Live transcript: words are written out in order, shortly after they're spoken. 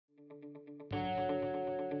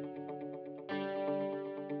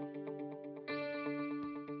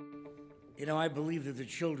You know, I believe that the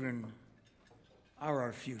children are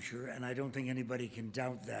our future, and I don't think anybody can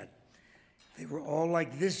doubt that. If they were all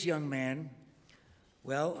like this young man,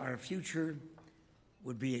 well, our future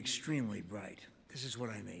would be extremely bright. This is what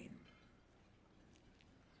I mean.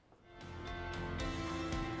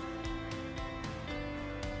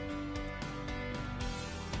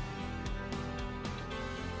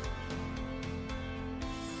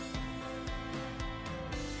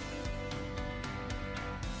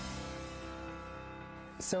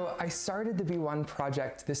 So I started the B1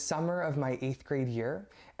 project this summer of my 8th grade year,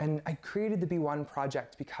 and I created the B1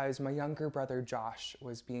 project because my younger brother Josh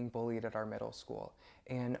was being bullied at our middle school,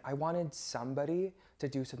 and I wanted somebody to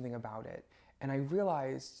do something about it, and I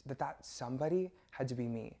realized that that somebody had to be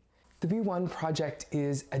me. The B1 project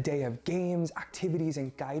is a day of games, activities,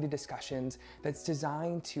 and guided discussions that's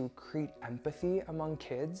designed to create empathy among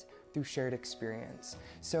kids through shared experience.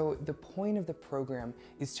 So the point of the program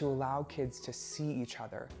is to allow kids to see each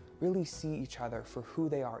other, really see each other for who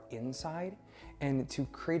they are inside, and to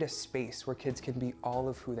create a space where kids can be all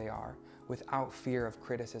of who they are without fear of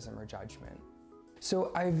criticism or judgment.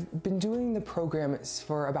 So I've been doing the program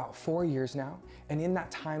for about 4 years now, and in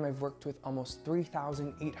that time I've worked with almost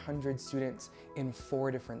 3,800 students in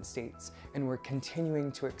 4 different states, and we're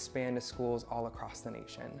continuing to expand to schools all across the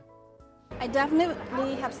nation. I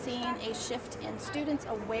definitely have seen a shift in students'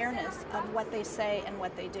 awareness of what they say and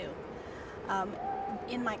what they do.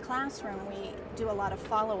 In my classroom, we do a lot of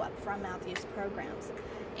follow-up from Matthew's programs,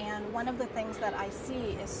 and one of the things that I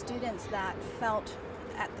see is students that felt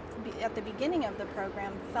at the beginning of the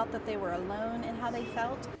program felt that they were alone in how they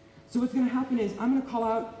felt. So what's going to happen is I'm going to call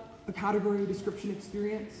out a category description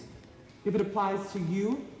experience. If it applies to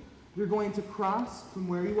you, you're going to cross from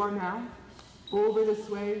where you are now over this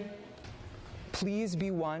way. Please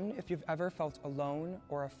be one if you've ever felt alone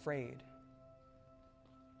or afraid.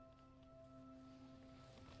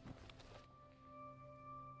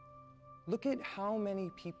 Look at how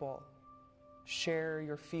many people share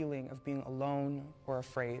your feeling of being alone or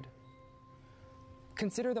afraid.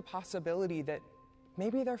 Consider the possibility that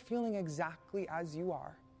maybe they're feeling exactly as you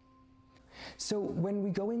are. So when we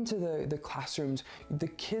go into the classrooms, the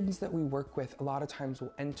kids that we work with a lot of times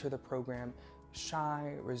will enter the program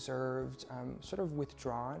shy, reserved, sort of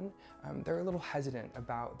withdrawn. They're a little hesitant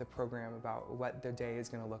about the program, about what their day is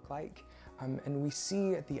going to look like. And we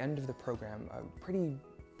see at the end of the program a pretty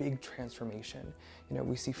big transformation. You know,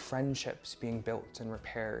 we see friendships being built and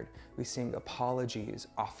repaired. We see apologies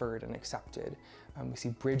offered and accepted. We see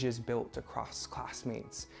bridges built across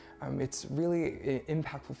classmates. It's really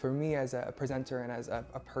impactful for me as a presenter and as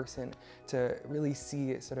a person to really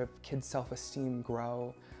see sort of kids' self-esteem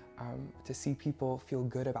grow, to see people feel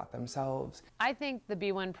good about themselves. I think the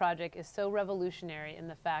B1 project is so revolutionary in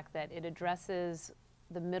the fact that it addresses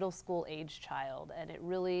the middle school age child, and it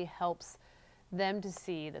really helps them to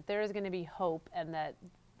see that there is going to be hope and that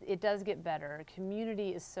it does get better. Community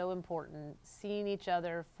is so important. Seeing each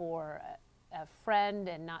other for a friend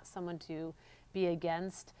and not someone to be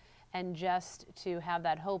against, and just to have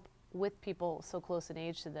that hope with people so close in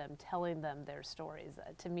age to them, telling them their stories.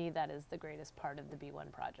 To me, that is the greatest part of the B1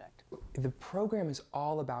 project. The program is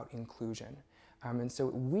all about inclusion. And so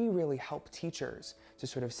we really help teachers to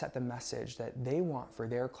sort of set the message that they want for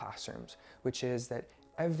their classrooms, which is that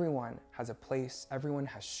everyone has a place, everyone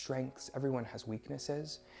has strengths, everyone has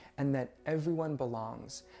weaknesses, and that everyone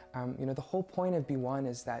belongs. You know, the whole point of B1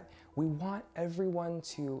 is that we want everyone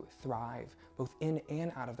to thrive, both in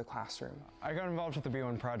and out of the classroom. I got involved with the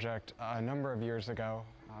B1 project a number of years ago.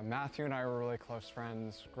 Matthew and I were really close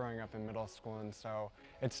friends growing up in middle school, and so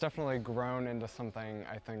it's definitely grown into something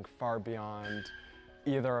I think far beyond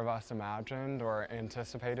either of us imagined or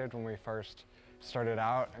anticipated when we first started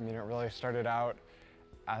out. I mean, it really started out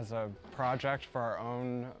as a project for our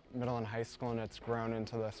own middle and high school, and it's grown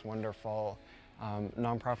into this wonderful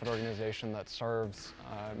nonprofit organization that serves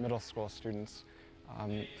middle school students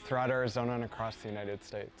throughout Arizona and across the United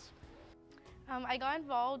States. I got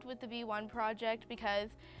involved with the B1 project because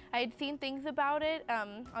I had seen things about it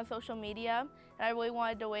on social media, and I really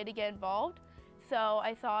wanted a way to get involved. So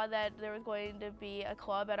I saw that there was going to be a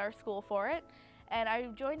club at our school for it. And I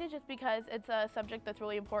joined it just because it's a subject that's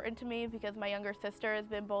really important to me, because my younger sister has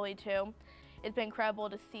been bullied too. It's been incredible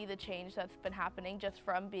to see the change that's been happening just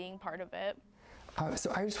from being part of it.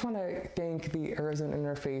 So I just want to thank the Arizona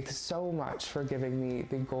Interfaith so much for giving me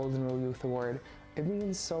the Golden Rule Youth Award. It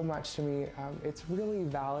means so much to me. It's really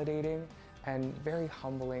validating and very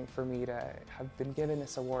humbling for me to have been given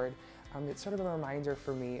this award. It's sort of a reminder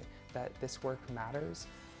for me that this work matters.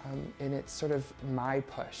 And it's sort of my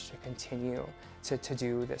push to continue to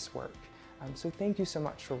do this work. So thank you so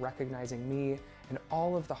much for recognizing me and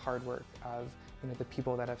all of the hard work of the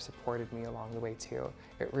people that have supported me along the way too.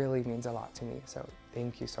 It really means a lot to me, so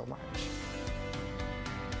thank you so much.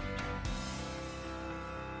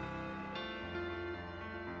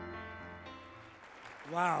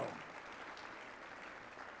 Wow.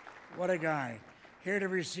 What a guy. Here to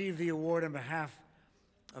receive the award on behalf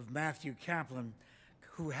of Matthew Kaplan,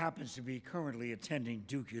 who happens to be currently attending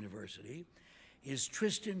Duke University, is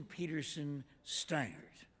Tristan Peterson Steinert.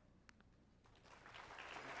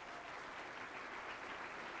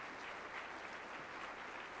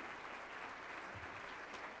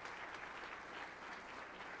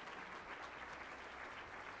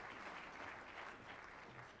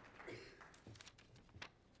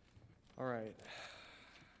 All right,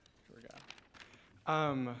 here we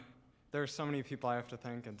go. There are so many people I have to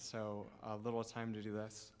thank and so little time to do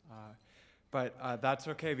this. But that's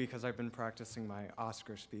okay because I've been practicing my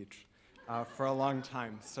Oscar speech for a long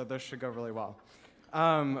time, so this should go really well.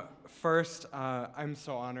 First, I'm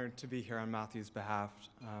so honored to be here on Matthew's behalf.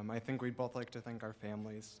 I think we'd both like to thank our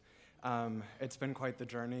families. It's been quite the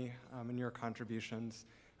journey, and your contributions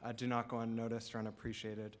do not go unnoticed or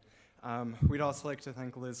unappreciated. We'd also like to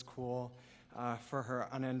thank Liz Kuhl for her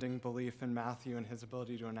unending belief in Matthew and his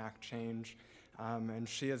ability to enact change, and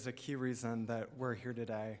she is a key reason that we're here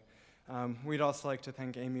today. We'd also like to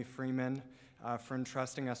thank Amy Freeman for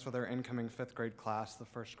entrusting us with our incoming 5th grade class, the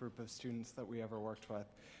first group of students that we ever worked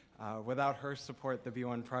with. Without her support, the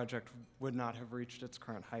B1 project would not have reached its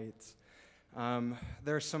current heights.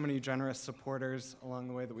 There are so many generous supporters along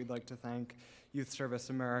the way that we'd like to thank. Youth Service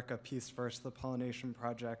America, Peace First, the Pollination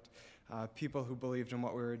Project, people who believed in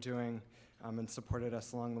what we were doing and supported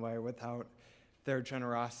us along the way. Without their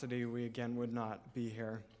generosity, we again would not be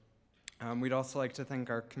here. We'd also like to thank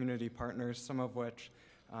our community partners, some of which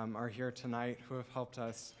are here tonight, who have helped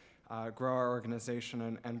us grow our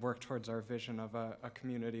organization and work towards our vision of a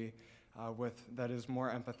community that is more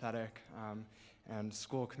empathetic and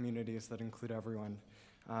school communities that include everyone.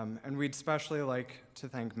 And we'd especially like to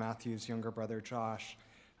thank Matthew's younger brother, Josh,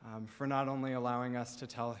 for not only allowing us to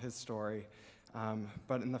tell his story,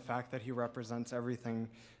 but in the fact that he represents everything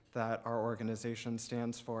that our organization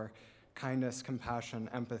stands for: kindness, compassion,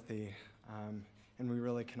 empathy, and we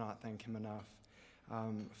really cannot thank him enough.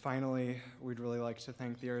 Finally, we'd really like to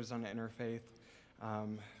thank the Arizona Interfaith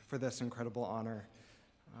for this incredible honor.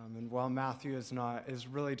 And while Matthew is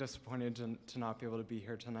really disappointed to not be able to be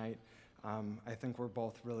here tonight, I think we're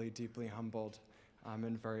both really deeply humbled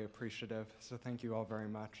and very appreciative. So thank you all very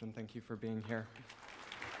much, and thank you for being here.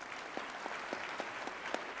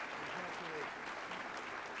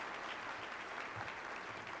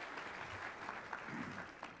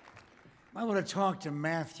 I want to talk to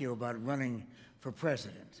Matthew about running for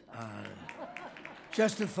president.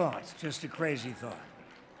 Just a thought, just a crazy thought.